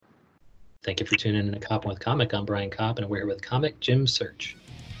Thank you for tuning in to Coppin' with Comic. I'm Brian Coppin, and we're here with comic Jim Search.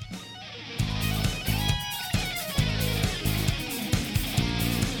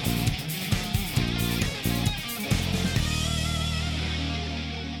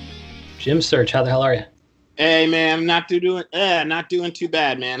 Jim Search, how the hell are you? Hey man, not doing too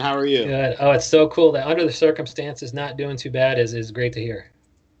bad, man. How are you? Good. Oh, it's so cool that under the circumstances, not doing too bad is great to hear.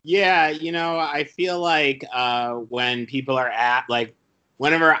 Yeah, I feel like when people are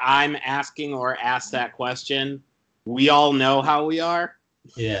whenever I'm asking or asked that question, we all know how we are.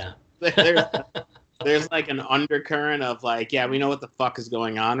 Yeah. There's like an undercurrent of like, yeah, we know what the fuck is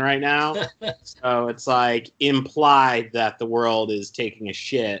going on right now. So it's like implied that the world is taking a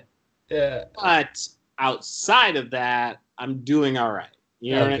shit. Yeah. But outside of that, I'm doing all right.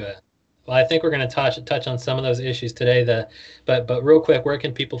 You know what I mean? Good. Well, I think we're going to touch on some of those issues today. But real quick, where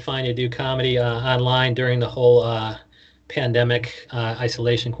can people find you do comedy online during the whole pandemic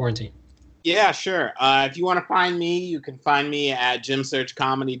isolation quarantine? Yeah, sure. If you want to find me, you can find me at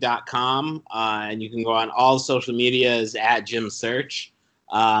jimsearchcomedy.com, and you can go on all social medias at jimsearch.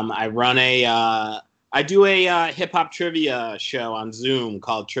 I do a hip hop trivia show on Zoom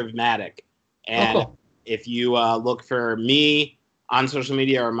called Trivmatic, and cool. If you look for me on social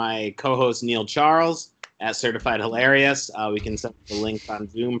media or my co-host Neil Charles at Certified Hilarious, we can send the link on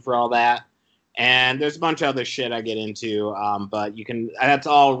Zoom for all that. And there's a bunch of other shit I get into, but that's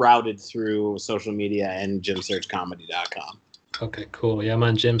all routed through social media and jimsearchcomedy.com. Okay, cool. Yeah, I'm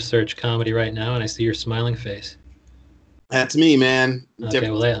on Jim Search Comedy right now, and I see your smiling face. That's me, man. Okay,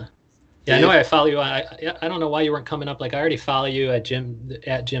 well, yeah, I know I follow you. I don't know why you weren't coming up. Like, I already follow you at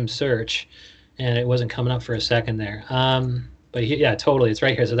Jim Search, and it wasn't coming up for a second there. But yeah, totally, it's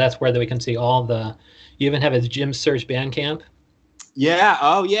right here. So that's where we can see all the. You even have a Jim Search Bandcamp. Yeah.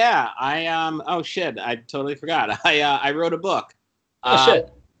 Oh, yeah. Oh shit! I totally forgot. I wrote a book. Oh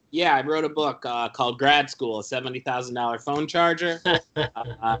shit. Yeah, I wrote a book called Grad School, a $70,000 phone charger,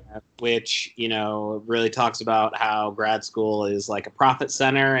 which really talks about how grad school is like a profit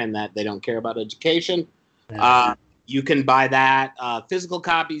center and that they don't care about education. Yeah. You can buy that physical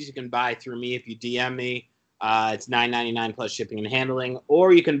copies. You can buy through me if you DM me. It's $9.99 plus shipping and handling,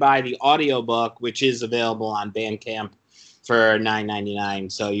 or you can buy the audiobook, which is available on Bandcamp for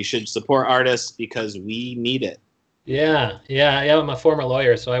 $9.99. So you should support artists because we need it. Yeah. I'm a former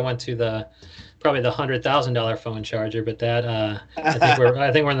lawyer, so I went to probably the $100,000 phone charger, but that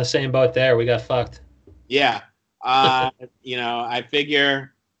I think we're in the same boat there. We got fucked. Yeah. I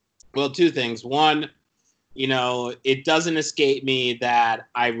figure, well, two things. One, it doesn't escape me that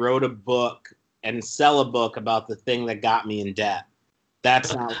I wrote a book and sell a book about the thing that got me in debt.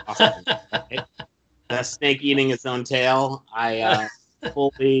 That's not awesome. That snake eating its own tail. I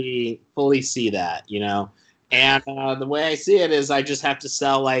fully see that, And the way I see it is I just have to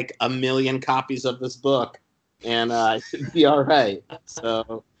sell like 1 million copies of this book and it'd be all right.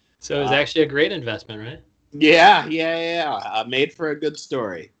 So it was actually a great investment, right? Yeah. Made for a good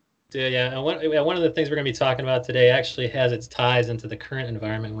story. Yeah. And one of the things we're going to be talking about today actually has its ties into the current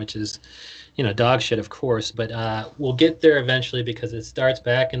environment, which is, dog shit, of course. But we'll get there eventually because it starts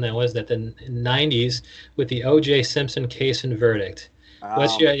back in the 90s with the O.J. Simpson case and verdict.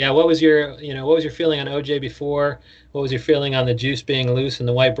 What was your feeling on OJ before? What was your feeling on the juice being loose in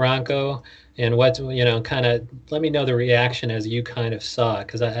the white Bronco? And kind of let me know the reaction as you kind of saw it,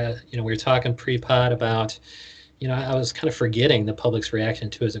 because we were talking pre-pod about, I was kind of forgetting the public's reaction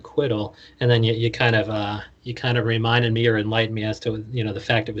to his acquittal, and then you kind of reminded me or enlightened me as to the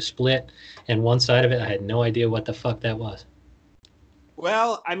fact it was split, and one side of it I had no idea what the fuck that was.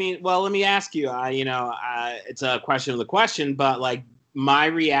 Well, let me ask you. It's a question of the question, but like, my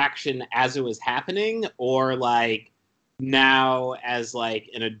reaction as it was happening, or like now as like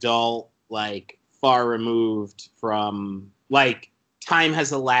an adult, like far removed from, like, time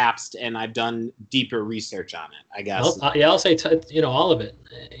has elapsed and I've done deeper research on it, I guess. I'll say all of it,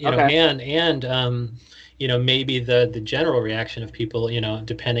 okay. and maybe the general reaction of people,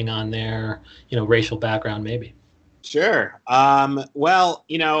 depending on their racial background, maybe. Sure. Well,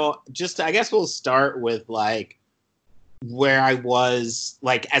 just I guess we'll start with like where I was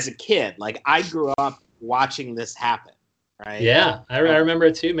like as a kid. Like, I grew up watching this happen, right? Yeah, I remember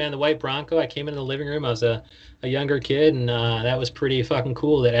it too, man. The white Bronco. I came into the living room. I was a younger kid, and that was pretty fucking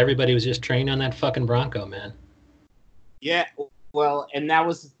cool that everybody was just trained on that fucking Bronco, man. Yeah, well, and that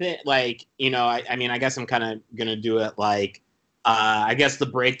was the thing. Like, I guess I'm kind of gonna do it like, I guess the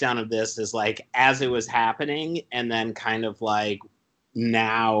breakdown of this is like as it was happening, and then kind of like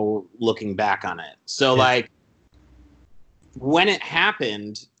now looking back on it. So like, when it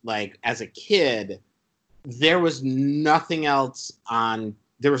happened, like as a kid, there was nothing else on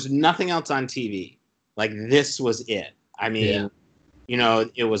there was nothing else on TV. Like, this was it. I mean, you know,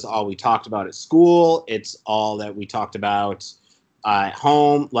 it was all we talked about at school. It's all that we talked about at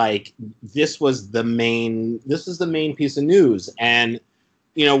home. Like, this was the main piece of news. And,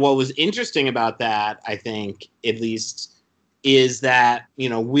 you know, what was interesting about that, I think, at least, is that, you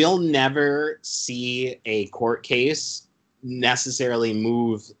know, we'll never see a court case necessarily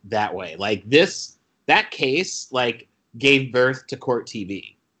move that way. Like, that case, like, gave birth to court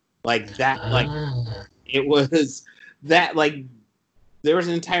TV. Like, that, like, it was that, like, there was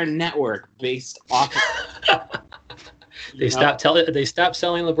an entire network based off of They stopped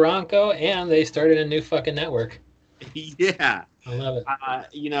selling the Bronco, and they started a new fucking network. Yeah. I love it.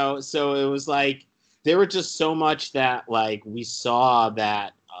 You know, so it was like, there were just so much that, like, we saw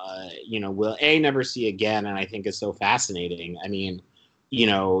that, you know, we'll never see again. And I think it's so fascinating. I mean, you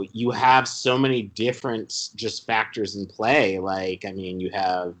know, you have so many different just factors in play. Like, I mean, you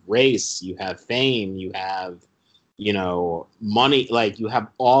have race, you have fame, you have, you know, money. Like, you have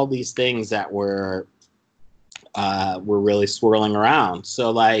all these things that were really swirling around.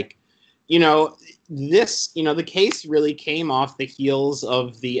 So, like, you know, the case really came off the heels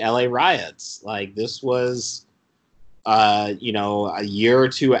of the LA riots. Like, this was, you know, a year or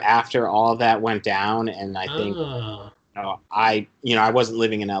two after all of that went down. And I think, I wasn't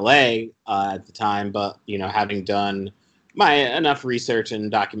living in LA at the time, but, you know, having done enough research and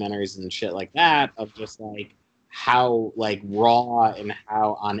documentaries and shit like that, of just like how, like, raw and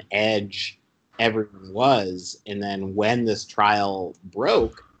how on edge everyone was. And then when this trial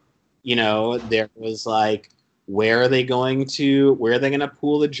broke, you know, there was like, where are they going to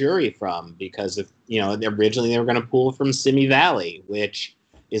pull the jury from? Because, if, you know, originally they were going to pull from Simi Valley, which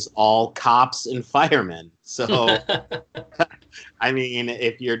is all cops and firemen. So, I mean,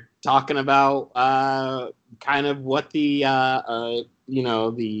 if you're talking about kind of what the, you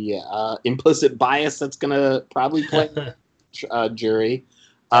know, the implicit bias that's going to probably play jury.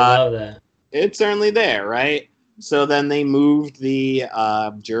 I love that. It's certainly there, right? So then they moved the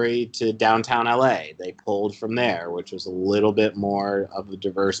jury to downtown LA. They pulled from there, which was a little bit more of a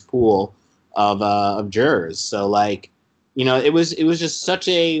diverse pool of jurors. So, like, you know, it was just such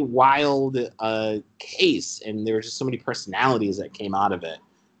a wild case, and there were just so many personalities that came out of it.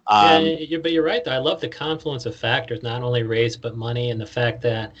 But you're right, though. I love the confluence of factors, not only race but money, and the fact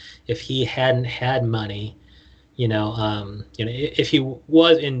that if he hadn't had money, if he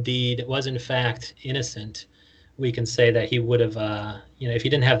was in fact innocent, we can say that he would have, if he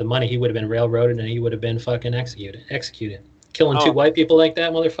didn't have the money, he would have been railroaded and he would have been fucking executed. Killing two white people like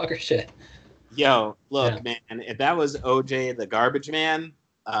that, motherfucker, shit. Yo, look, man, if that was OJ the garbage man.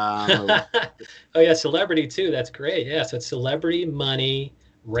 Oh, yeah, celebrity, too. That's great. Yeah, so it's celebrity, money,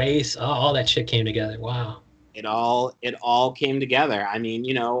 race, all that shit came together. Wow. It all came together. I mean,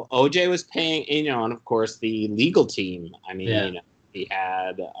 you know, OJ was paying, you know, and of course the legal team. I mean, you know, he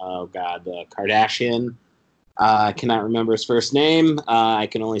had, the Kardashian. I cannot remember his first name. I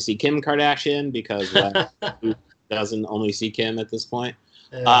can only see Kim Kardashian because who doesn't only see Kim at this point.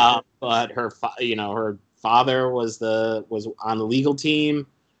 But her father was on the legal team.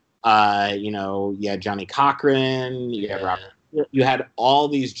 You know, you had Johnny Cochran. You had Robert. You had all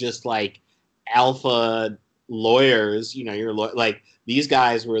these just like alpha lawyers. You know, like these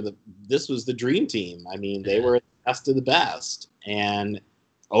guys were this was the dream team. I mean, they were the best of the best, and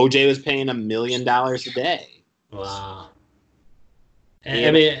OJ was paying $1 million a day. Wow. And,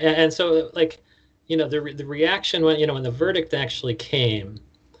 I mean, and so, like, you know, the reaction when the verdict actually came,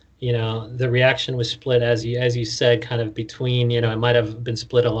 you know, the reaction was split, as you said, kind of between, you know, it might have been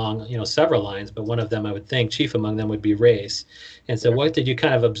split along, you know, several lines, but one of them, I would think, chief among them would be race. And so what did you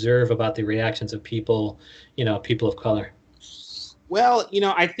kind of observe about the reactions of people, you know, people of color? Well, you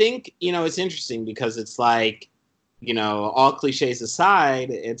know, I think, you know, it's interesting because it's like, you know, all cliches aside,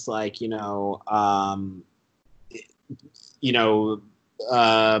 it's like,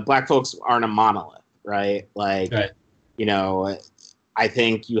 black folks aren't a monolith, right? Like, right. You know, I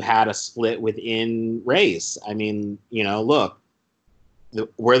think you had a split within race. I mean, you know, look,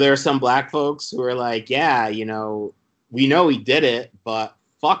 were there some black folks who were like, yeah, you know, we know he did it, but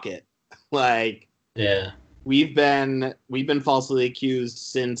fuck it. Like, yeah, we've been falsely accused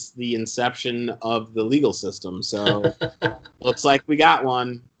since the inception of the legal system. So looks like we got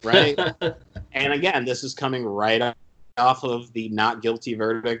one, right? And again, this is coming right off of the not guilty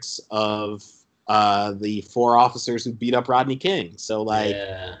verdicts of the 4 officers who beat up Rodney King. So, like,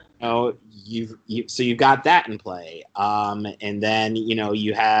 you know, you've got that in play. And then, you know,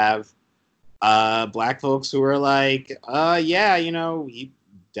 you have black folks who are like, yeah, you know, he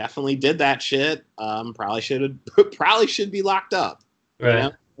definitely did that shit. Probably should be locked up. Right. You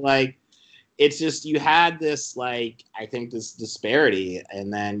know? Like, it's just, you had this, like, I think this disparity.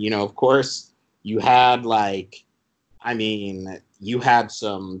 And then, you know, of course, you had, like, I mean, you had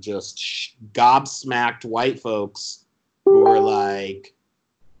some just gobsmacked white folks who were like,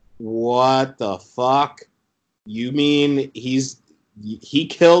 what the fuck? You mean he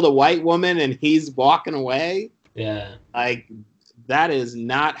killed a white woman and he's walking away? Yeah. Like, that is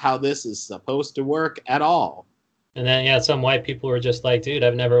not how this is supposed to work at all. And then, yeah, some white people were just like, dude,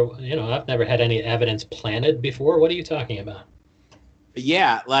 I've never had any evidence planted before. What are you talking about?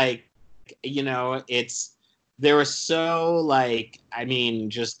 Yeah, like, you know, they were so, like, I mean,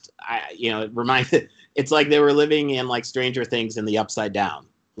 just, it reminded, it's like they were living in, like, Stranger Things in the Upside Down.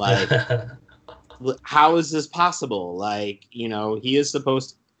 Like, how is this possible? Like, you know,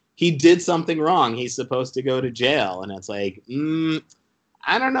 he did something wrong. He's supposed to go to jail. And it's like,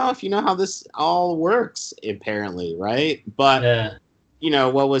 I don't know if you know how this all works, apparently, right? But, Yeah. you know,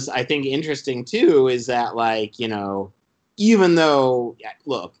 what was, I think, interesting, too, is that, like, you know, even though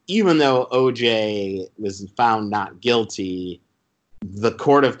OJ was found not guilty, the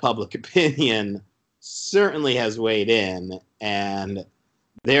court of public opinion certainly has weighed in, and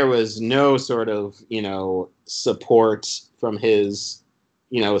there was no sort of, you know, support from his,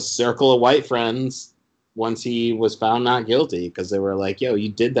 you know, circle of white friends once he was found not guilty, because they were like, yo, you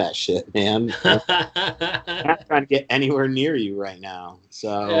did that shit, man. I'm not trying to get anywhere near you right now. So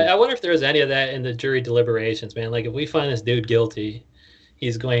I wonder if there was any of that in the jury deliberations, man. Like, if we find this dude guilty,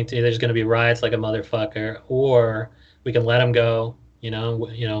 there's going to be riots like a motherfucker, or we can let him go. You know,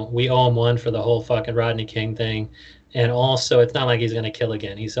 we owe him one for the whole fucking Rodney King thing. And also, it's not like he's going to kill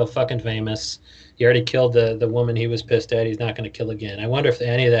again. He's so fucking famous. He already killed the woman he was pissed at. He's not going to kill again. I wonder if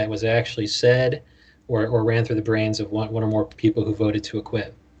any of that was actually said or ran through the brains of one or more people who voted to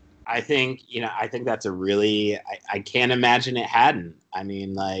acquit. I think that's a really, I can't imagine it hadn't. I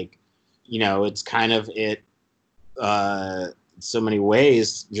mean, like, you know, it's kind of, so many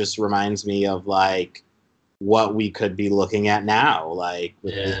ways just reminds me of, like, what we could be looking at now. Like,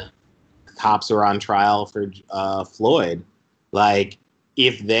 with the cops are on trial for Floyd. Like,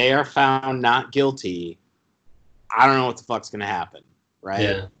 if they are found not guilty, I don't know what the fuck's going to happen, right?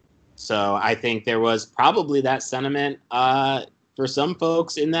 Yeah. So I think there was probably that sentiment for some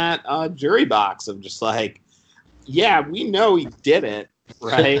folks in that jury box of just like, yeah, we know he did it,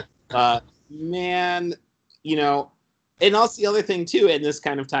 right? Man, you know, and also the other thing too, and this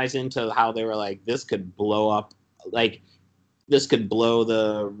kind of ties into how they were like, this could blow up, like, this could blow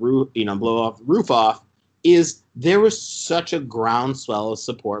the roof, you know, blow off the roof off, is there was such a groundswell of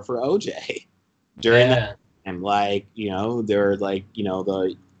support for OJ during that time. Like, you know, they're like, you know,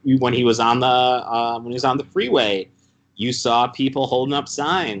 when he was on the freeway, you saw people holding up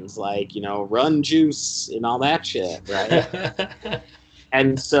signs like, you know, run juice and all that shit, right?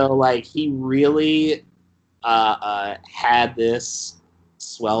 And so, like, he really had this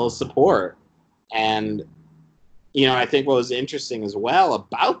swell of support. And, you know, I think what was interesting as well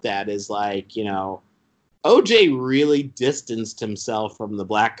about that is, like, you know, OJ really distanced himself from the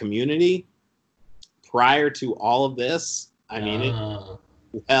black community prior to all of this. I mean,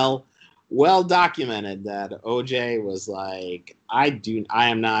 well documented that OJ was like, I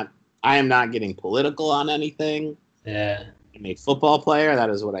am not getting political on anything. Yeah. I'm a football player. That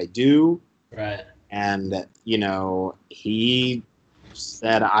is what I do. Right. And, you know, he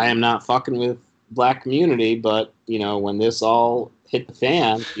said, I am not fucking with black community. But, you know, when this all hit the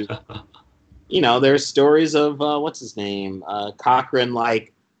fan, you know, there's stories of, what's his name? Cochran,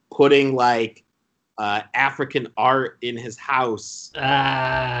 like, putting, like, African art in his house.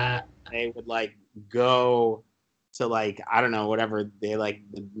 They would, like, go to, like, I don't know, whatever they, like,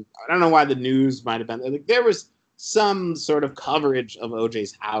 I don't know why the news might have been, like, there was some sort of coverage of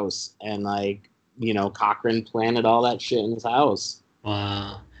OJ's house, and, like, you know, Cochran planted all that shit in his house.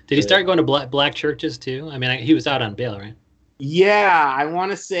 Wow. Did he start going to black churches too? I mean, he was out on bail, right? Yeah, I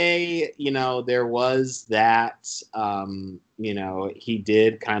want to say, you know, there was that, you know, he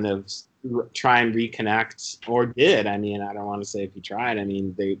did kind of try and reconnect, or did. I mean, I don't want to say if he tried. I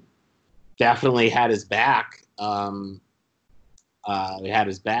mean, they definitely had his back. They had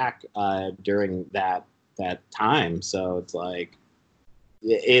his back during that time. So it's like,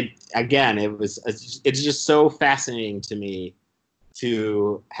 it's just so fascinating to me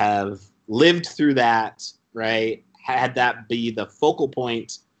to have lived through that, right? Had that be the focal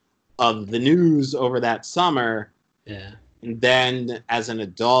point of the news over that summer. Yeah. And then as an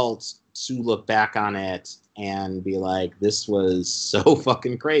adult to look back on it and be like, this was so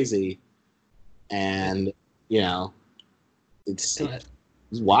fucking crazy. And, you know, it's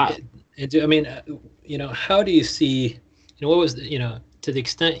wild. I mean, you know, how do you see, you know, what was, you know, to the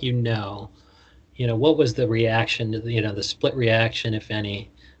extent what was the reaction to the split reaction, if any,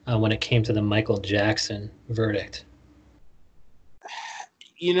 when it came to the Michael Jackson verdict?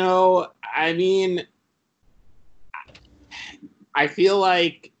 I mean, I feel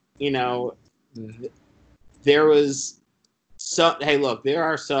like, there was hey, look, there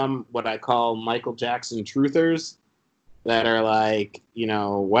are some what I call Michael Jackson truthers that are like,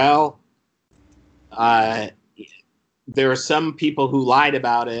 there are some people who lied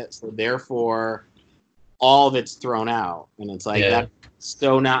about it, so therefore all of it's thrown out. And it's like, that's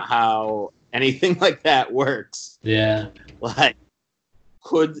so not how anything like that works. Yeah. Like,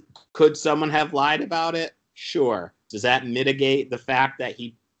 could someone have lied about it? Sure. Does that mitigate the fact that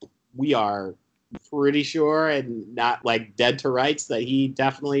we are pretty sure and not like dead to rights that he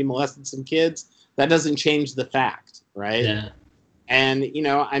definitely molested some kids? That doesn't change the fact, right? Yeah. And,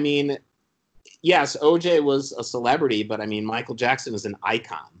 I mean, yes, OJ was a celebrity, but I mean, Michael Jackson is an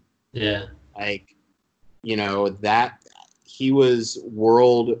icon. Yeah. Like, that he was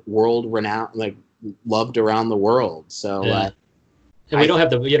world renowned, like loved around the world. So, and we don't have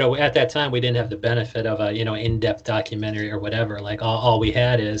the, at that time, we didn't have the benefit of a, in-depth documentary or whatever. Like all we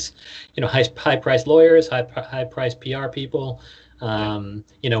had is, high-priced lawyers, high-priced PR people, one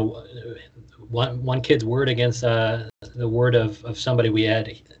kid's word against the word of somebody we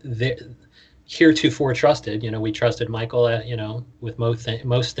had heretofore trusted. We trusted Michael, with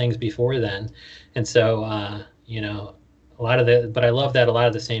most things before then. And so, a lot of but I love that a lot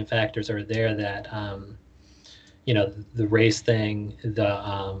of the same factors are there that, the race thing,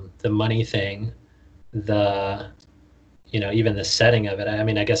 the money thing, even the setting of it. I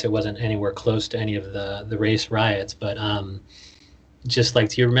mean, I guess it wasn't anywhere close to any of the race riots, but just like,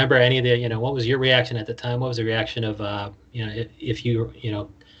 do you remember any of the, what was your reaction at the time? What was the reaction of, if you,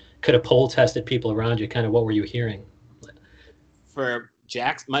 could have poll tested people around you, kind of what were you hearing? For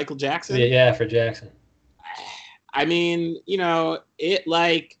Michael Jackson? Yeah, for Jackson. I mean,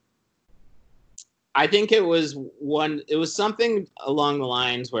 I think it was something along the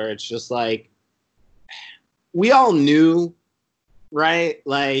lines where it's just like, we all knew, right?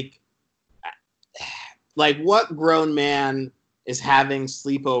 Like what grown man is having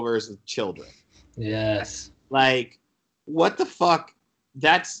sleepovers with children? Yes. Like, what the fuck?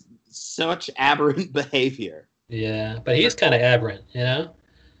 That's such aberrant behavior. Yeah, but he's kind of aberrant,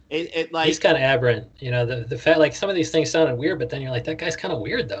 he's kind of aberrant. The fact, like, some of these things sounded weird, but then you're like, that guy's kind of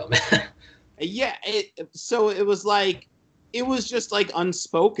weird though, man. Yeah, so it was like, it was just like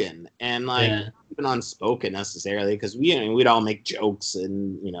unspoken, and like not even unspoken necessarily, because we'd all make jokes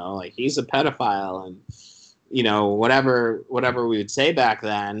and like, he's a pedophile and whatever we would say back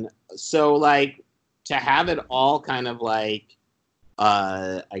then. So like, to have it all kind of like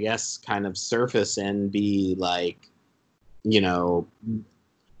I guess kind of surface and be like,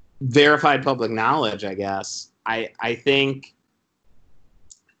 verified public knowledge, I guess. I think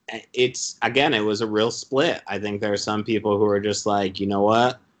it was a real split. I think there are some people who are just like, you know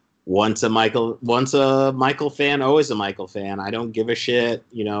what? Once a Michael fan, always a Michael fan. I don't give a shit,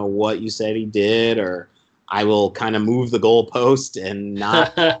 what you said he did, or I will kind of move the goalpost and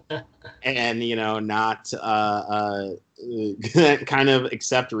not, and not kind of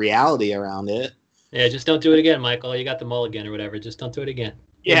accept reality around it. Yeah, just don't do it again, Michael. You got the mulligan or whatever. Just don't do it again.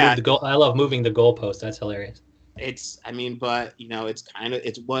 Yeah, I love moving the goalpost. That's hilarious. But it's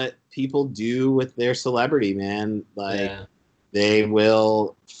what people do with their celebrity, man. Like, they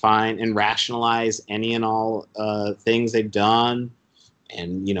will find and rationalize any and all things they've done,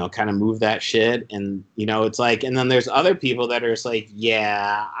 and kind of move that shit. And it's like, and then there's other people that are just like,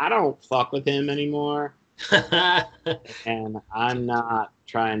 yeah, I don't fuck with him anymore, and I'm not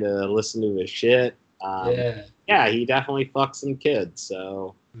trying to listen to his shit. Yeah, he definitely fucked some kids.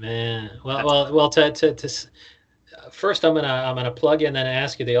 So, man, well, to first, I'm gonna plug in and then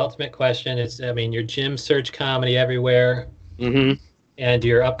ask you the ultimate question. Your Jim Search comedy everywhere, and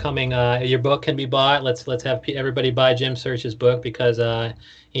your upcoming your book can be bought. Let's have everybody buy Jim Search's book, because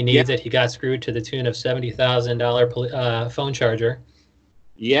he needs it. He got screwed to the tune of $70,000 phone charger.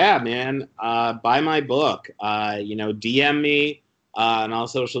 Yeah, man. Buy my book. DM me on all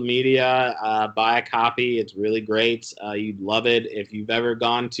social media. Buy a copy. It's really great. You'd love it. If you've ever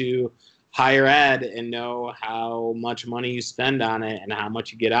gone to higher ed and know how much money you spend on it and how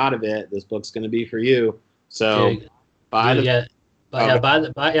much you get out of it, this book's going to be for you. So buy the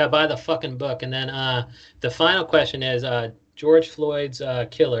fucking book. And then the final question is, George Floyd's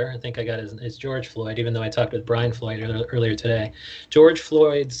killer, I think I got it's George Floyd, even though I talked with Brian Floyd earlier today. George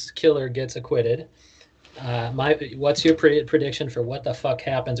Floyd's killer gets acquitted. What's your prediction for what the fuck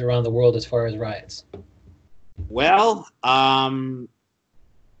happens around the world as far as riots? Well,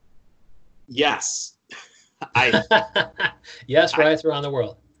 Yes. I Yes, I riots around the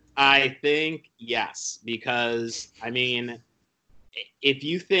world. I think yes, because I mean, if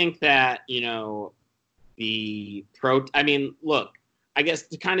you think that, you know, I mean, look, I guess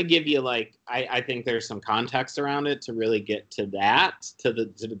to kind of give you like, I think there's some context around it to really get to that, to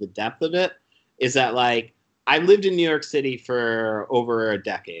the depth of it, is that like, I lived in New York City for over a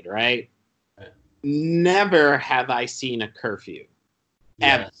decade, right? Right. Never have I seen a curfew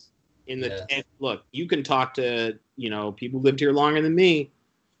ever. Yes. And look, you can talk to, you know, people who lived here longer than me,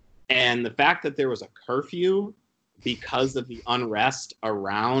 and the fact that there was a curfew because of the unrest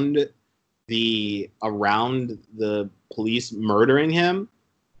around the police murdering him,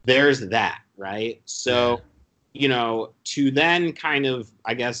 there's that, right? So, you know, to then kind of,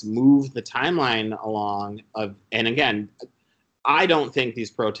 I guess, move the timeline along of, and again, I don't think these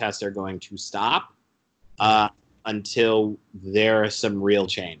protests are going to stop until there is some real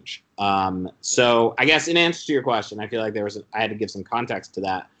change. So I guess in answer to your question, I feel like I had to give some context to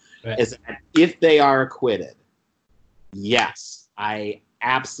that. Right. Is that if they are acquitted, yes, I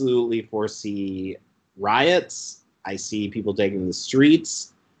absolutely foresee riots. I see people taking the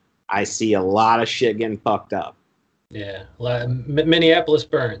streets. I see a lot of shit getting fucked up. Yeah, Minneapolis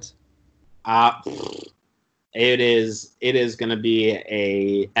burns. It is going to be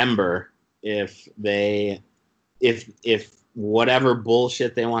a ember if whatever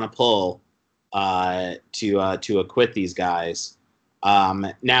bullshit they want to pull to acquit these guys.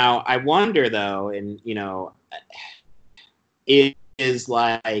 Now I wonder though, and you know, it is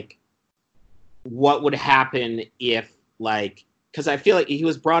like, what would happen if, like, because I feel like he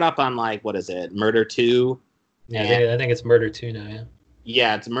was brought up on, like, what is it, Murder 2? Yeah, I think it's Murder 2 now, yeah.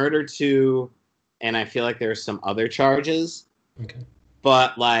 Yeah, it's Murder 2, and I feel like there's some other charges. Okay.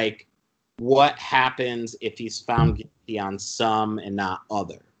 But, like, what happens if he's found guilty on some and not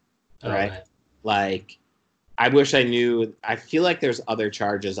other? Right? Right. Like, I wish I knew. I feel like there's other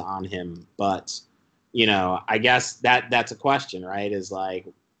charges on him, but, you know, I guess that's a question, right? Is like,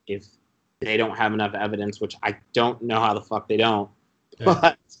 if they don't have enough evidence, which I don't know how the fuck they don't. Right.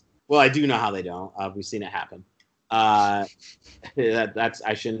 But, well, I do know how they don't. We've seen it happen. That's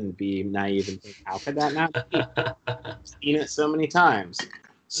I shouldn't be naive and think, how could that not be? I've seen it so many times.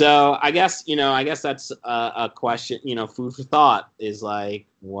 So I guess, you know, that's a question, you know, food for thought is like,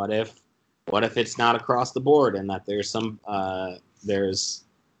 what if it's not across the board and that there's some,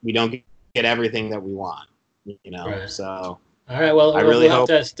 we don't get everything that we want, you know? Right. So. All right. Well, I really hope.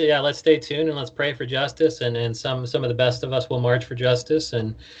 let's stay tuned and let's pray for justice, and some of the best of us will march for justice,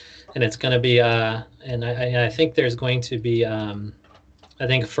 and it's going to be and I think there's going to be I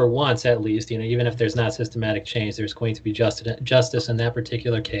think for once at least, you know, even if there's not systematic change, there's going to be justice in that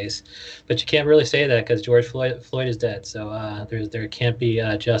particular case. But you can't really say that because George Floyd is dead, so there can't be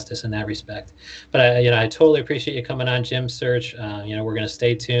justice in that respect. But I totally appreciate you coming on, Jim Search. You know, we're going to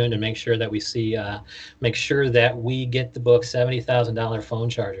stay tuned and make sure that we get the book $70,000 phone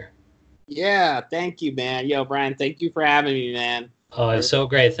charger. Yeah, thank you, man. Yo, Brian, thank you for having me, man. Oh, it's so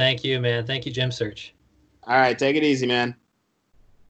great. Thank you, man. Thank you, Jim Search. All right, take it easy, man.